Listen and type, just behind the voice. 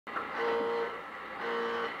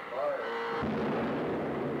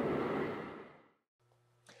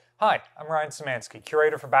Hi, I'm Ryan Szymanski,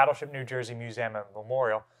 curator for Battleship New Jersey Museum and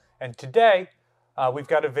Memorial, and today we've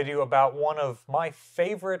got a video about one of my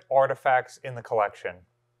favorite artifacts in the collection.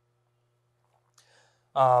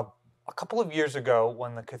 A couple of years ago,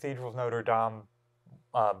 when the Cathedral of Notre Dame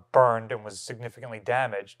burned and was significantly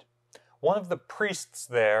damaged, one of the priests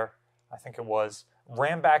there, I think it was,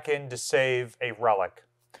 ran back in to save a relic.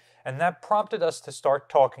 And that prompted us to start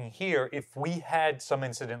talking here. If we had some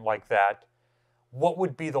incident like that, what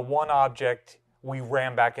would be the one object we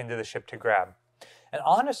ran back into the ship to grab? And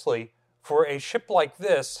honestly, for a ship like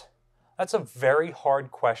this, that's a very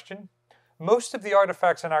hard question. Most of the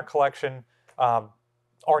artifacts in our collection are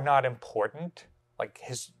not important, like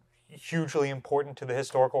hugely important to the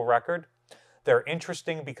historical record. They're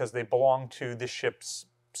interesting because they belong to the ship's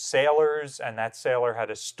sailors, and that sailor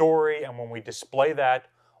had a story, and when we display that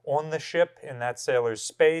on the ship in that sailor's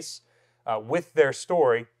space with their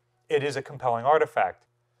story, it is a compelling artifact.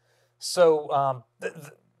 So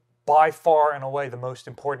by far and away the most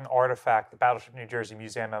important artifact the Battleship New Jersey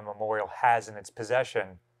Museum and Memorial has in its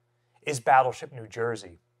possession is Battleship New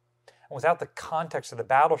Jersey. And without the context of the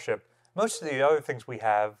battleship, most of the other things we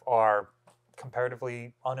have are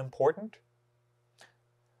comparatively unimportant.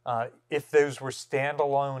 If those were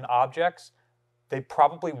standalone objects, they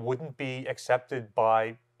probably wouldn't be accepted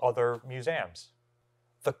by other museums.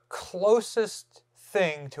 The closest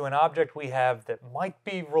thing to an object we have that might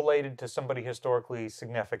be related to somebody historically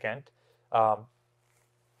significant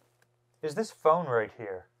is this phone right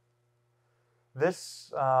here.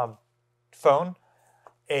 This phone,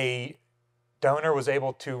 a donor was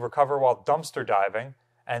able to recover while dumpster diving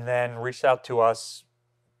and then reached out to us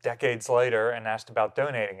decades later and asked about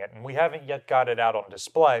donating it. And we haven't yet got it out on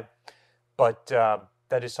display, but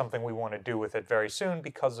that is something we want to do with it very soon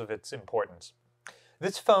because of its importance.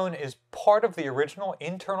 This phone is part of the original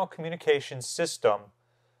internal communication system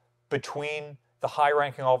between the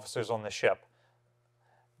high-ranking officers on the ship.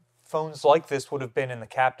 Phones like this would have been in the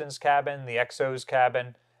captain's cabin, the XO's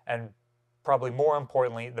cabin, and probably more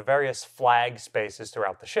importantly, the various flag spaces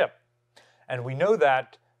throughout the ship. And we know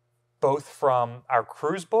that both from our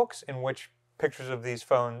cruise books, in which pictures of these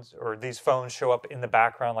phones show up in the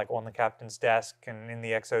background, like on the captain's desk and in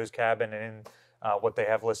the XO's cabin and in what they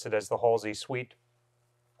have listed as the Halsey suite.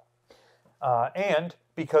 And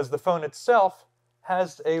because the phone itself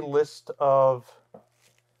has a list of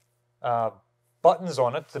buttons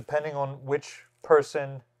on it, depending on which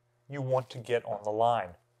person you want to get on the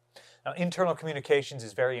line. Now, internal communications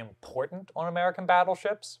is very important on American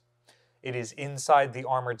battleships. It is inside the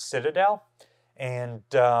armored citadel, and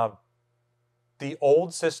the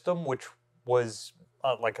old system, which was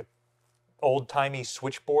like an old-timey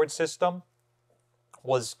switchboard system,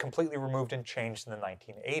 was completely removed and changed in the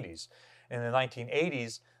 1980s. In the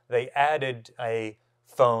 1980s, they added a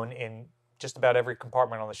phone in just about every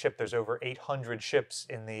compartment on the ship. There's over 800 ships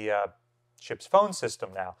in the ship's phone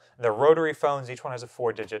system now. They're rotary phones. Each one has a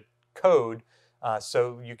 4-digit code,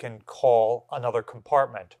 so you can call another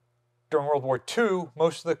compartment. During World War II,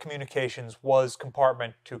 most of the communications was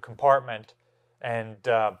compartment to compartment, and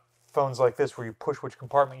phones like this, where you push which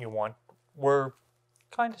compartment you want, were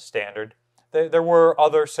kind of standard. There were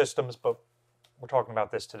other systems, but we're talking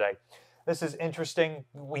about this today. This is interesting.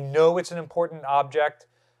 We know it's an important object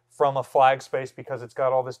from a flag space because it's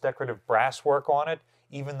got all this decorative brass work on it,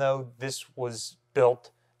 even though this was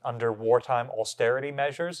built under wartime austerity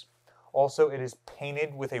measures. Also, it is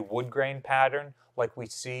painted with a wood grain pattern like we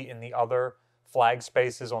see in the other flag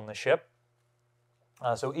spaces on the ship.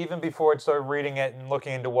 So even before I started reading it and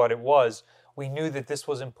looking into what it was, we knew that this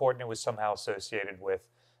was important. It was somehow associated with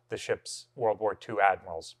the ship's World War II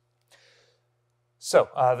admirals. So,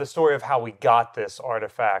 the story of how we got this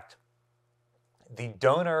artifact. The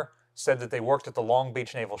donor said that they worked at the Long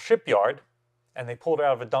Beach Naval Shipyard, and they pulled it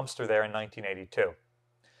out of a dumpster there in 1982.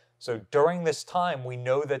 So during this time, we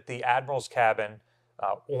know that the Admiral's cabin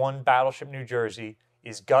on Battleship New Jersey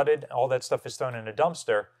is gutted, all that stuff is thrown in a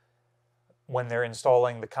dumpster when they're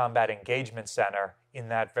installing the Combat Engagement Center in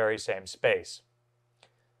that very same space.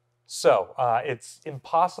 So, it's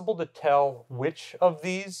impossible to tell which of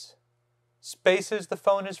these spaces the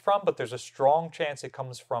phone is from, but there's a strong chance it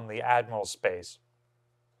comes from the Admiral's space,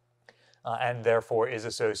 and therefore is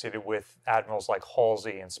associated with admirals like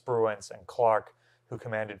Halsey and Spruance and Clark, who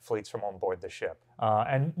commanded fleets from on board the ship.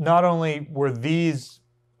 And not only were these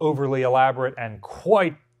overly elaborate and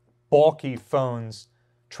quite bulky phones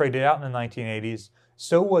traded out in the 1980s,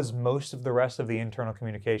 so was most of the rest of the internal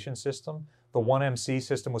communication system. The 1MC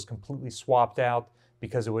system was completely swapped out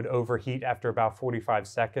because it would overheat after about 45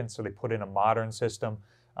 seconds, so they put in a modern system.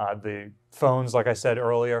 The phones, like I said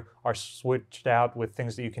earlier, are switched out with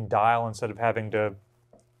things that you can dial instead of having to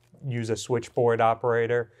use a switchboard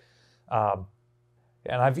operator.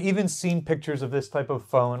 And I've even seen pictures of this type of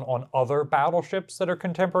phone on other battleships that are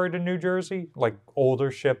contemporary to New Jersey, like older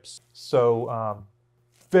ships. So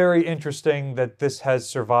very interesting that this has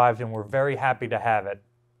survived, and we're very happy to have it.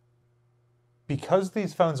 Because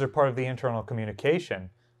these phones are part of the internal communication,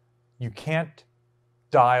 you can't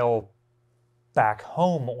dial back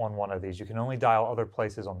home on one of these. You can only dial other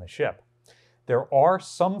places on the ship. There are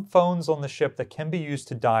some phones on the ship that can be used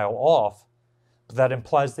to dial off, but that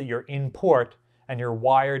implies that you're in port and you're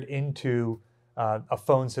wired into a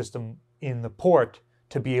phone system in the port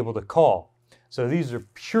to be able to call. So these are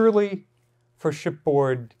purely for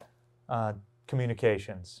shipboard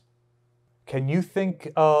communications. Can you think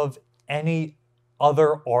of any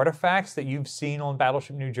other artifacts that you've seen on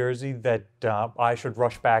Battleship New Jersey that I should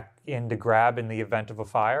rush back in to grab in the event of a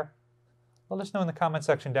fire? Let us know in the comment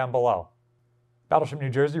section down below. Battleship New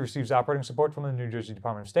Jersey receives operating support from the New Jersey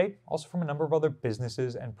Department of State, also from a number of other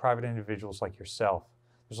businesses and private individuals like yourself.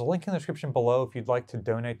 There's a link in the description below if you'd like to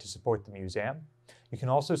donate to support the museum. You can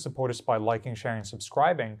also support us by liking, sharing, and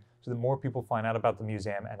subscribing so that more people find out about the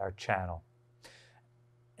museum and our channel.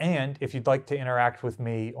 And if you'd like to interact with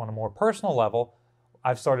me on a more personal level,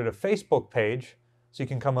 I've started a Facebook page, so you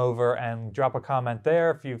can come over and drop a comment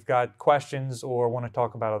there if you've got questions or want to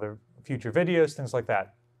talk about other future videos, things like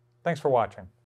that. Thanks for watching.